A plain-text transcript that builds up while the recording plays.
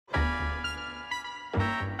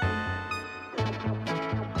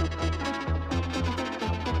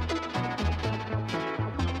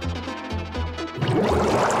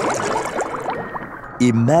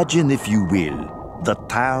Imagine, if you will, the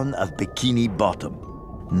town of Bikini Bottom.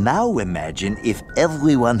 Now imagine if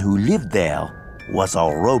everyone who lived there was a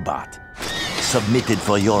robot. Submitted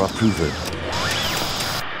for your approval.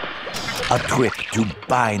 A trip to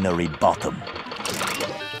Binary Bottom.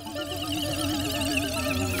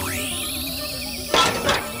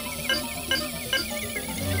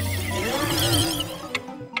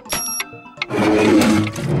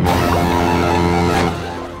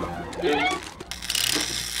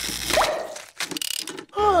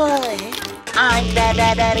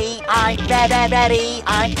 I'm ready,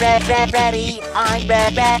 I'm ready, I'm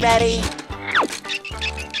ready, I'm ready.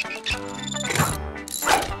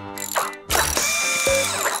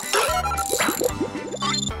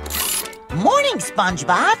 Morning,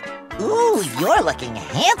 SpongeBob. Ooh, you're looking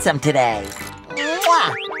handsome today.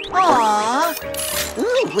 Mwah. Aww. Ooh.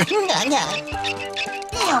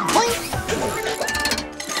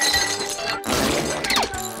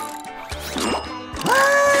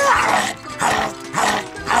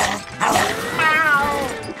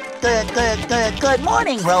 Good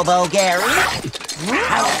morning, Robo Gary.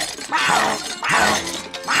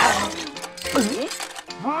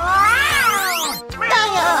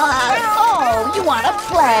 Oh, you want to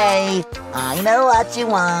play? I know what you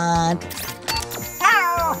want.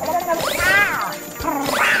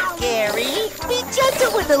 Gary, be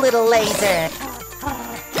gentle with the little laser.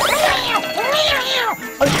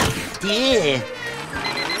 Dear.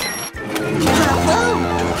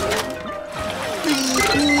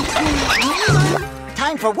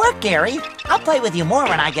 Time for work, Gary. I'll play with you more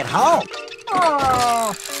when I get home.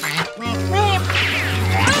 Oh.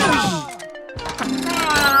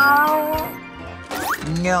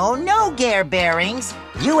 No, Gare Bearings.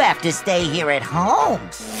 You have to stay here at home.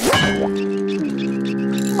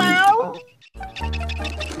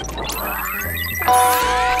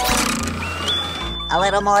 A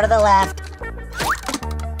little more to the left.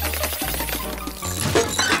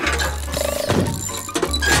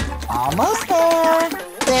 Almost there.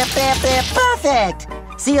 There. Perfect.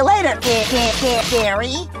 See you later,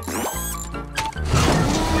 Gary.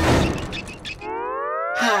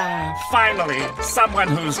 Finally, someone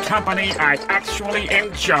whose company I actually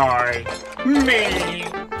enjoy. Me.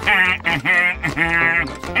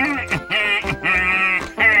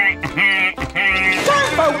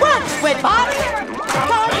 Time for work, SquidBob!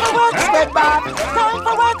 Time for work, SquidBob! Time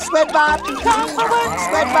for work, SquidBob! Time for work,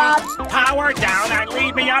 SquidBob! Power down and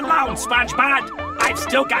leave me alone, SpongeBob! I've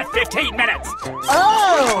still got 15 minutes!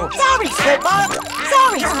 Oh! Sorry, SquidBob!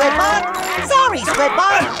 Sorry, SquidBob! Sorry,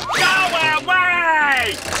 SquidBob! Go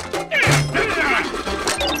away!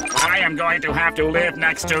 I am going to have to live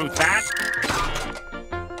next to that.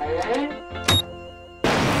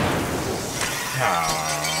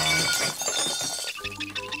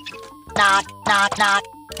 Knock, knock, knock.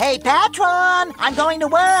 Hey, Patron! I'm going to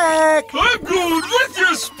work! I'm going with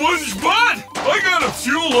you, SpongeBob! I gotta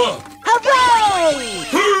fuel up! Hooray!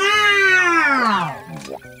 Hooray!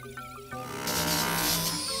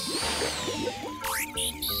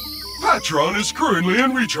 Patron is currently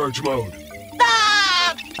in recharge mode.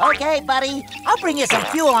 Ah! Okay, buddy. I'll bring you some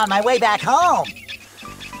fuel on my way back home.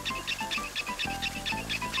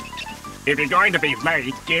 If you're going to be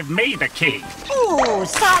late, give me the key. Ooh,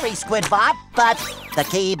 sorry, SquidBob, but the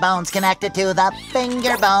key bone's connected to the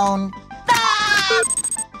finger bone. Ah!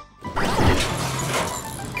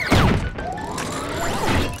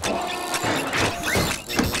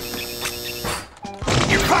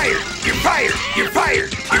 You're fired! You're fired! You're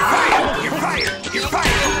fired! You're fired! You're fired! You're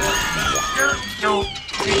fired!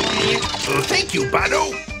 Oh, thank you,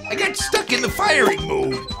 Bono. I got stuck in the firing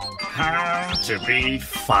mode. How to be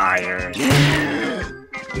fired.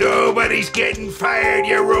 Nobody's getting fired,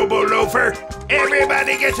 you robo-loafer.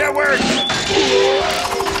 Everybody gets to work.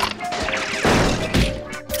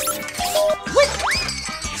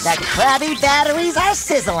 The Krabby batteries are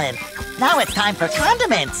sizzling. Now it's time for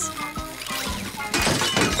condiments.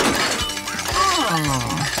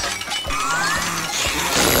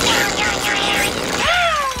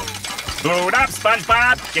 Boot up,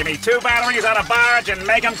 SpongeBob. Give me 2 batteries on a barge and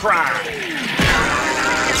make them cry.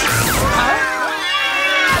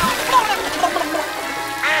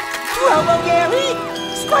 Robo Gary!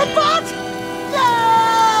 SquidBob!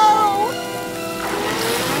 No!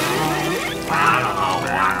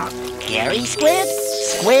 Gary Squid?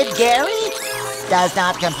 Squid Gary? Does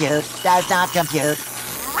not compute. Does not compute.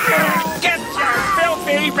 Get your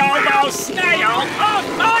filthy robo snail off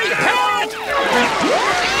my head!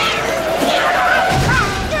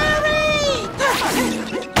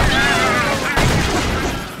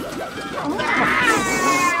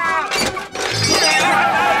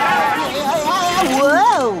 What?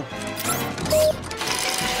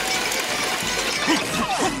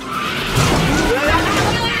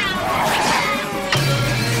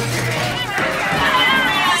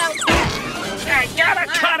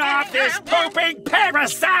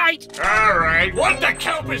 right? All right, what the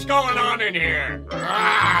kelp is going on in here? Come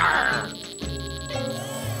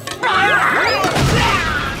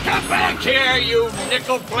back here, you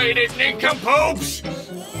nickel-plated nincompoops!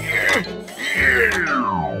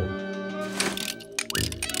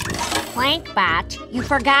 Plankbot, you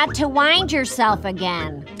forgot to wind yourself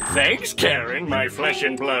again. Thanks, Karen, my flesh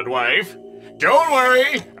and blood wife. Don't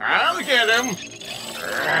worry, I'll get him.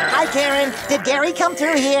 Hi, Karen. Did Gary come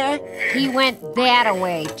through here? He went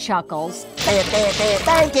that-a-way, Chuckles.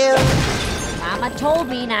 Thank you. Mama told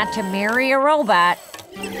me not to marry a robot.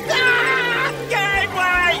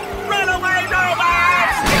 Gangway! Runaway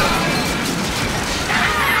robots!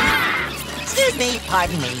 Excuse me,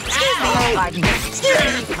 pardon me. Excuse me, pardon me.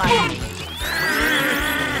 Excuse me, pardon me.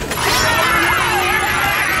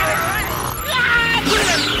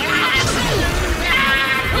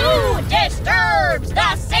 Who disturbs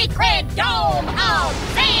the sacred dome of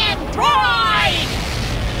Sandroid?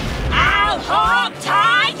 I'll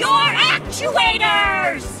hog-tie your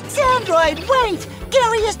actuators! Sandroid, wait!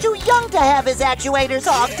 Gary is too young to have his actuators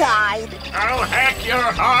hog-tied. I'll hack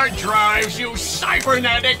your hard drives, you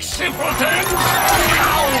cybernetic simpleton!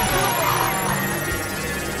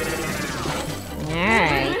 All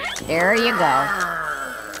right, there you go.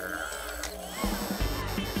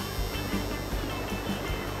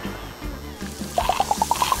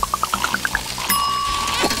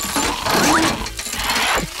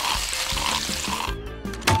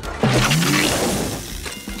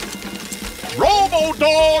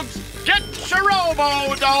 Robo-dogs! Get your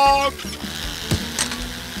robo-dog!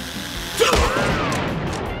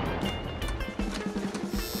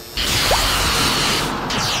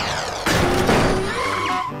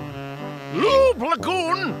 Lube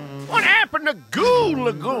Lagoon? What happened to Goo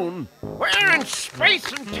Lagoon? Where in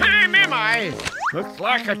space and time am I? Looks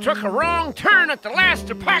like I took a wrong turn at the last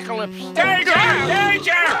apocalypse. Danger!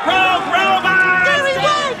 Danger! Rogue robots! Gary,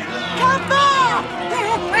 wait! Come back!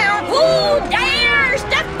 Who dares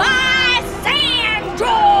defy I'm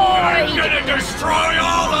Sandroid? gonna destroy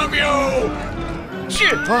all of you!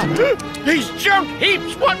 These junk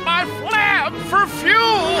heaps want my flab for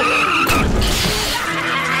fuel!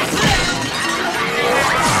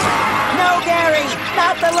 No, Gary!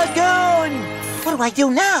 Not the lagoon! What do I do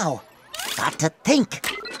now? Got to think.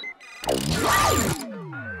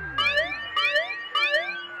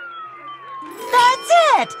 That's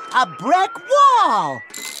it! A brick wall!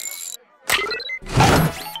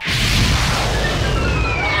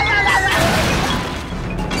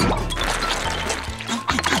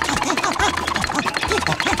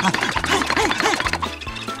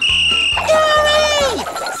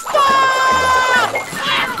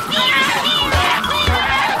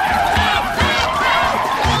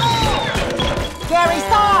 Gary!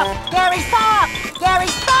 Stop! Gary, stop! Gary, stop! Gary,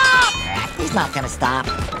 stop! He's not gonna stop.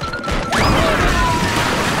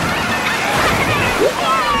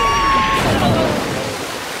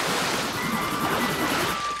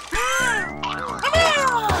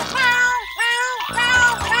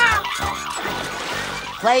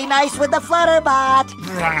 Play nice with the Flutterbot.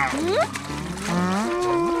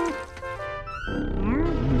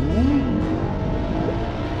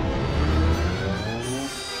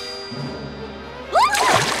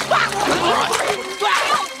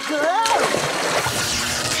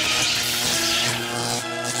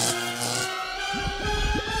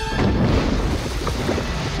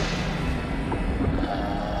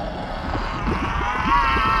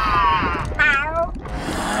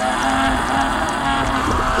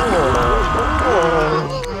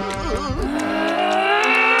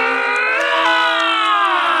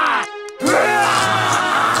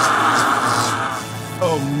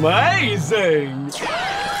 Amazing!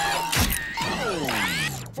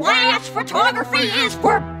 Flash photography is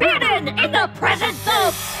forbidden in the presence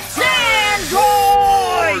of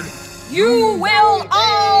Sandroid! You will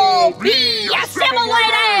all be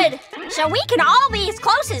assimilated! So we can all be as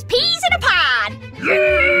close as peas in a pod!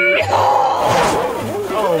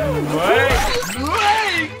 Oh, my!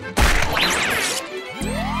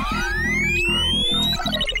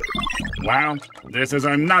 Well, this is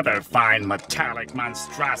another fine metallic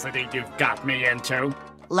monstrosity you've got me into.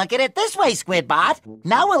 Look at it this way, Squidbot.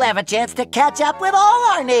 Now we'll have a chance to catch up with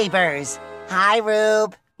all our neighbors. Hi,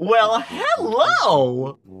 Rube. Well,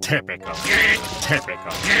 hello! Typical.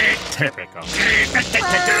 Typical. Typical.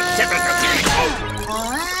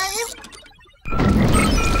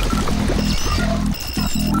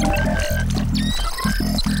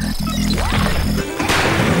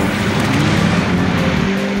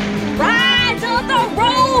 Rise of the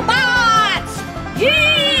robots!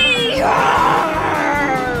 Yee-haw!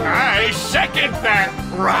 I second that!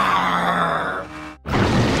 Rawr!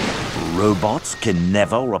 Robots can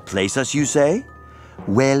never replace us, you say?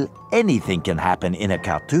 Well, anything can happen in a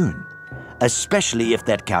cartoon, especially if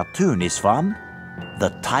that cartoon is from the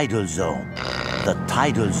tidal zone, the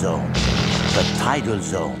tidal zone, the tidal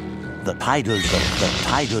zone, the tidal zone, the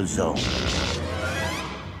tidal zone.